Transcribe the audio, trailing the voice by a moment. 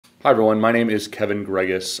Hi everyone, my name is Kevin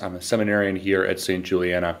Gregus. I'm a seminarian here at St.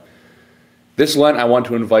 Juliana. This Lent, I want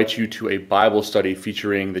to invite you to a Bible study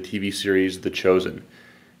featuring the TV series The Chosen.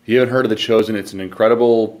 If you haven't heard of The Chosen, it's an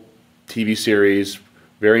incredible TV series,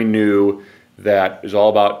 very new, that is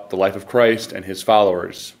all about the life of Christ and his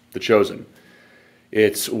followers, The Chosen.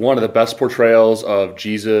 It's one of the best portrayals of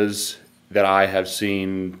Jesus that I have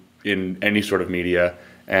seen in any sort of media,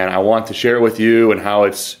 and I want to share it with you and how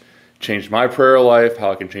it's changed my prayer life, how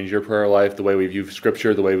it can change your prayer life, the way we view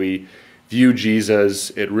Scripture, the way we view Jesus.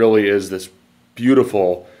 It really is this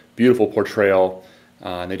beautiful, beautiful portrayal,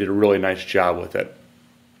 and they did a really nice job with it.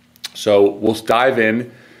 So we'll dive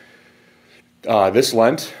in this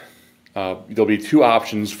Lent. There'll be two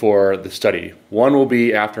options for the study. One will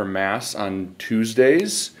be after Mass on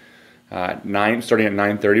Tuesdays, starting at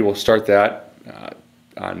 9:30. We'll start that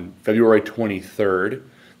on February 23rd.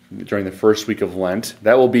 During the first week of Lent.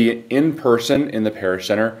 That will be in person in the parish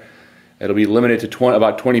center. It'll be limited to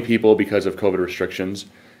about 20 people because of COVID restrictions.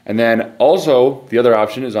 And then also the other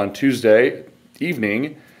option is on Tuesday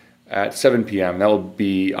evening at 7 p.m. That will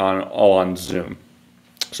be all on Zoom.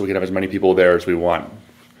 So we can have as many people there as we want.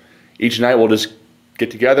 Each night we'll just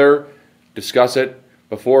get together, discuss it.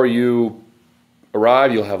 Before you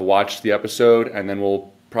arrive, you'll have watched the episode, and then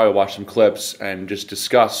we'll probably watch some clips and just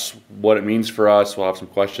discuss what it means for us. We'll have some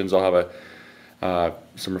questions. I'll have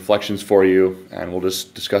some reflections for you, and we'll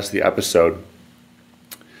just discuss the episode.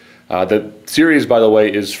 The series, by the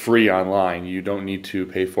way, is free online. You don't need to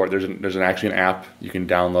pay for it. There's actually an app you can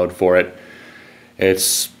download for it.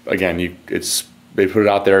 It's they put it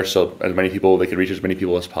out there so they can reach as many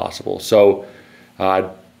people as possible. So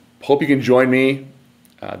hope you can join me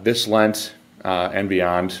this Lent and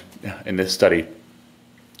beyond in this study.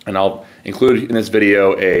 And I'll include in this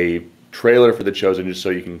video a trailer for The Chosen just so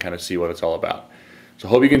you can kind of see what it's all about. So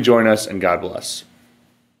hope you can join us, and God bless.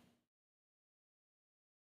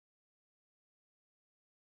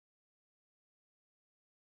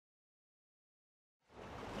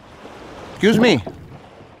 Excuse me.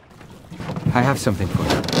 I have something for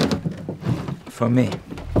you. For me.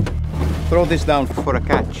 Throw this down for a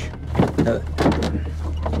catch.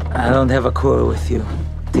 I don't have a quarrel with you,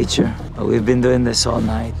 teacher. We've been doing this all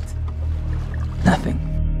night. Nothing.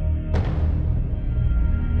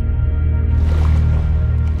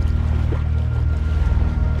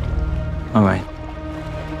 All right.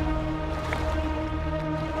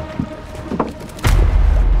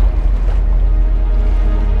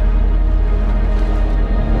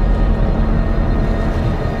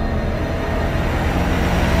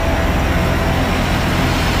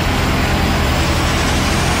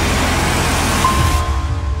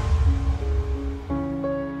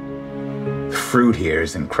 Fruit here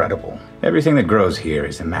is incredible. Everything that grows here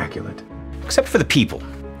is immaculate. Except for the people.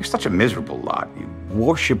 You're such a miserable lot. You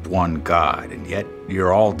worship one God, and yet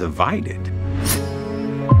you're all divided.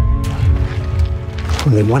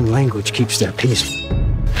 Only one language keeps their peace.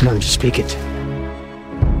 None to speak it.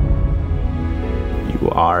 You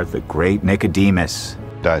are the great Nicodemus.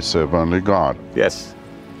 I serve only God. Yes.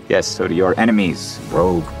 Yes, so do your enemies,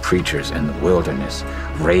 rogue preachers in the wilderness,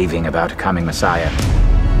 raving about a coming Messiah.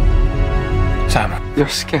 Simon, you're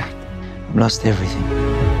scared. I've lost everything.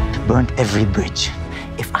 Burnt every bridge.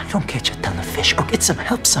 If I don't catch a ton of fish or get some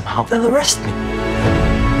help somehow, they'll arrest me.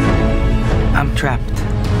 I'm trapped.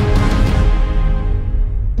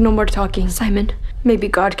 No more talking, Simon. Maybe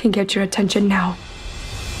God can get your attention now.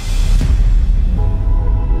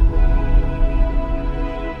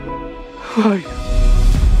 Who are you?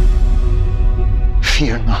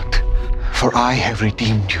 Fear not, for I have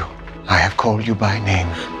redeemed you. I have called you by name.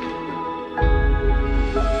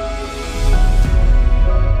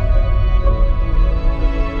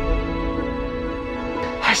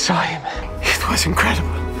 I saw him. It was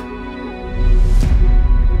incredible.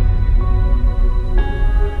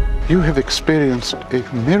 You have experienced a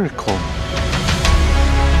miracle.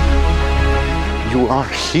 You are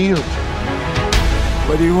healed.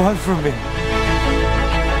 What do you want from me?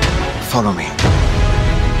 Follow me.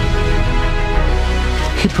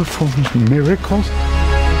 He performs miracles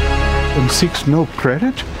and seeks no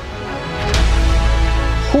credit.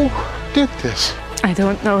 Who did this? I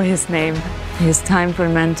don't know his name. His time for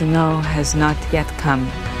men to know has not yet come.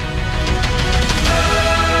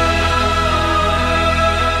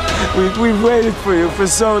 We've waited for you for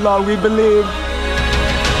so long, we believe.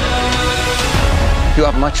 You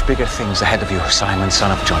have much bigger things ahead of you, Simon,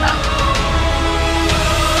 son of Jonah.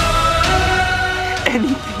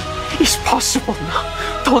 Anything is possible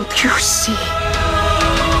now. Don't you see?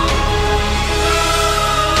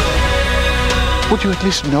 Would you at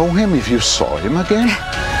least know him if you saw him again?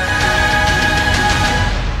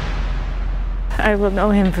 I will know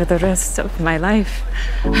him for the rest of my life.